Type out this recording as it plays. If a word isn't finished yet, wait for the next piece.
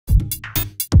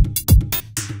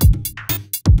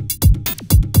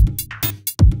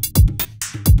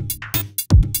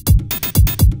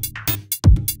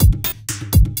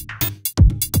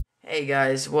Hey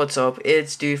guys, what's up?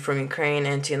 It's Dude from Ukraine,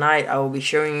 and tonight I will be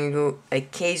showing you a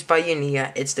case by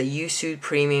Unia. It's the U-Suit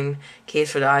Premium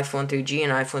case for the iPhone 3G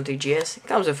and iPhone 3GS. It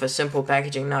comes with a simple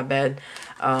packaging, not bad.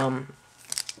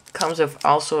 Comes with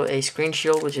also a screen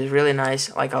shield, which is really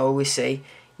nice. Like I always say,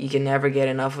 you can never get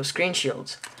enough of screen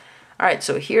shields. Alright,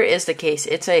 so here is the case.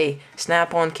 It's a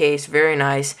snap-on case, very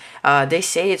nice. They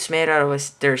say it's made out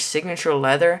of their signature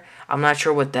leather. I'm not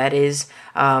sure what that is.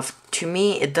 To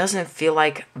me, it doesn't feel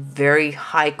like very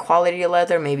high quality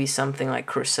leather, maybe something like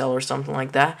Crocel or something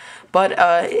like that. But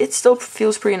it still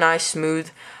feels pretty nice, smooth.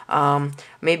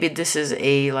 Maybe this is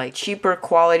a like cheaper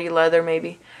quality leather,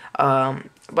 maybe. But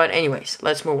anyways,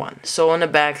 let's move on. So on the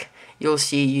back, you'll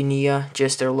see Unia,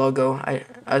 just their logo,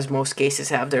 as most cases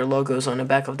have their logos on the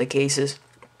back of the cases.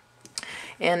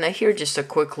 And here, just a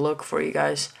quick look for you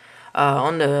guys.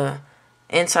 On the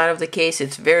inside of the case,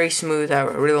 it's very smooth. I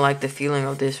really like the feeling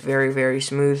of this, very, very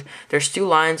smooth. There's two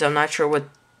lines. I'm not sure what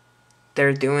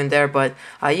they're doing there, but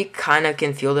you kind of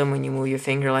can feel them when you move your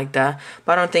finger like that.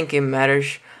 But I don't think it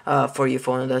matters for your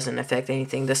phone. It doesn't affect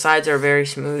anything. The sides are very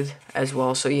smooth as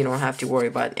well, so you don't have to worry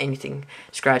about anything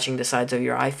scratching the sides of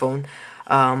your iPhone.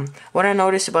 What I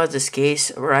noticed about this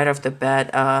case right off the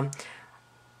bat,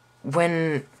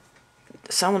 when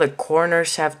some of the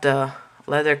corners have the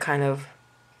leather kind of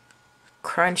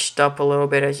crunched up a little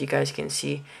bit, as you guys can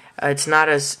see, it's not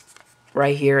as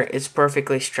right here, it's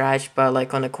perfectly stretched, but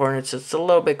like on the corners it's a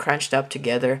little bit crunched up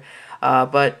together,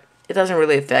 but it doesn't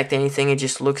really affect anything. It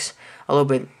just looks a little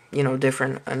bit, you know,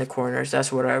 different in the corners.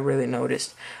 That's what I really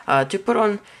noticed. To put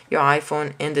on your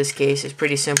iPhone in this case is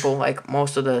pretty simple, like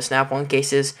most of the snap-on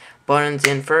cases. Buttons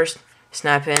in first,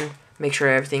 snap in, make sure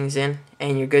everything's in,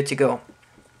 and you're good to go.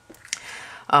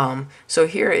 So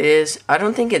here it is. I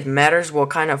don't think it matters what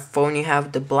kind of phone you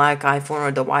have, the black iPhone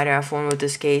or the white iPhone with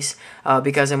this case,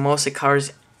 because it mostly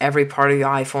covers every part of your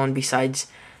iPhone besides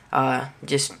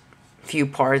just few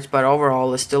parts, but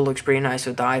overall it still looks pretty nice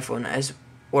with the iPhone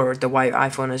or the white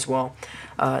iPhone as well.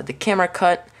 The camera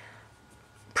cut,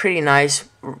 pretty nice,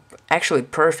 actually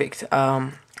perfect.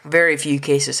 Very few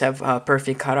cases have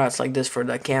perfect cutouts like this for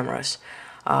the cameras.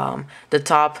 The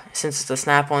top, since it's a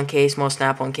snap-on case, most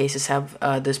snap-on cases have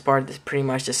this part is pretty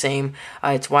much the same.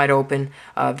 It's wide open,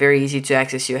 very easy to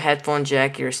access your headphone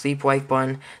jack, your sleep wake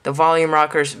button. The volume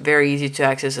rockers, very easy to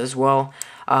access as well.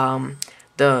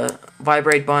 The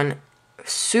vibrate button,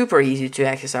 super easy to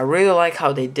access. I really like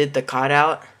how they did the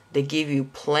cutout. They give you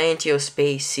plenty of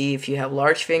space. See, if you have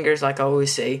large fingers, like I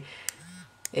always say,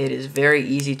 it is very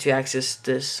easy to access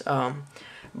this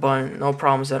button, no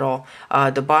problems at all.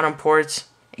 The bottom ports,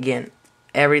 again,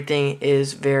 everything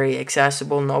is very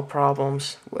accessible, no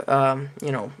problems,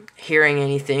 you know, hearing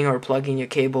anything or plugging your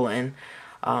cable in.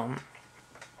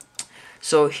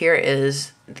 So here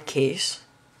is the case.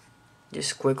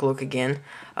 Just a quick look again.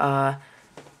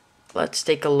 Let's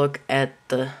take a look at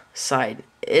the side.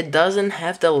 It doesn't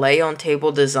have the lay-on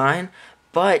table design,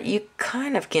 but you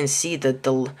kind of can see that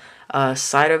the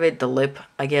side of it, the lip,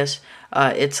 I guess,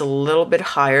 it's a little bit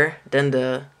higher than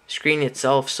the screen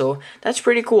itself, so that's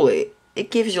pretty cool. It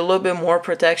gives you a little bit more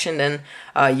protection than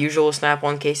usual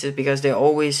snap-on cases, because they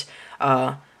always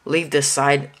leave the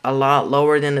side a lot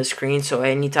lower than the screen, so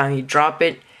anytime you drop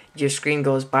it, your screen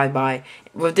goes bye-bye.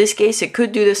 With this case, it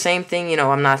could do the same thing. You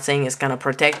know, I'm not saying it's gonna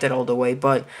protect it all the way,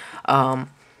 but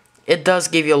it does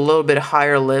give you a little bit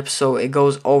higher lip, so it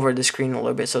goes over the screen a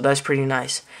little bit, so that's pretty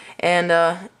nice. And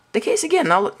the case, again,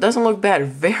 doesn't look bad.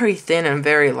 Very thin and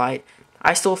very light.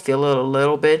 I still feel it a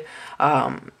little bit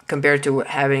compared to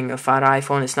having a fat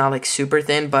iPhone. It's not like super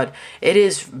thin, but it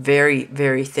is very,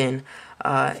 very thin.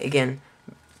 Again,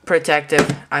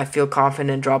 protective. I feel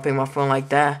confident dropping my phone like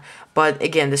that. But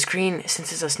again, the screen,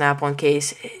 since it's a snap-on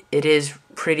case, it is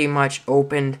pretty much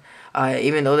opened,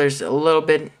 even though there's a little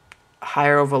bit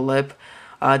higher of a lip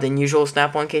than usual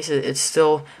snap-on cases. It's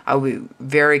still, I'll be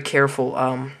very careful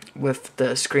with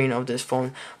the screen of this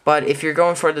phone. But if you're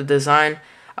going for the design,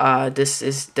 this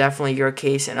is definitely your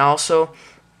case. And also,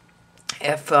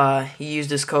 if you use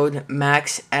this code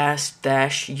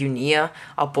MAXAS-UNIA,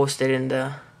 I'll post it in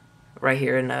the right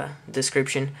here in the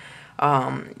description,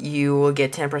 you will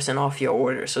get 10% off your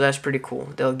order. So that's pretty cool.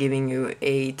 They're giving you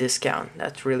a discount.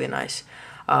 That's really nice.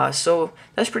 So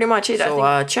that's pretty much it.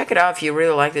 So check it out if you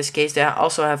really like this case. They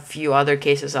also have a few other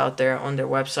cases out there on their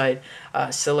website,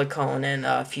 silicone and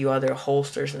a few other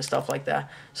holsters and stuff like that.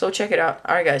 So check it out.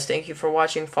 Alright guys, thank you for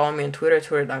watching. Follow me on Twitter,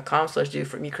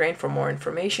 twitter.com/DudeFromUkraine for more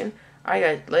information. Alright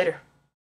guys, later.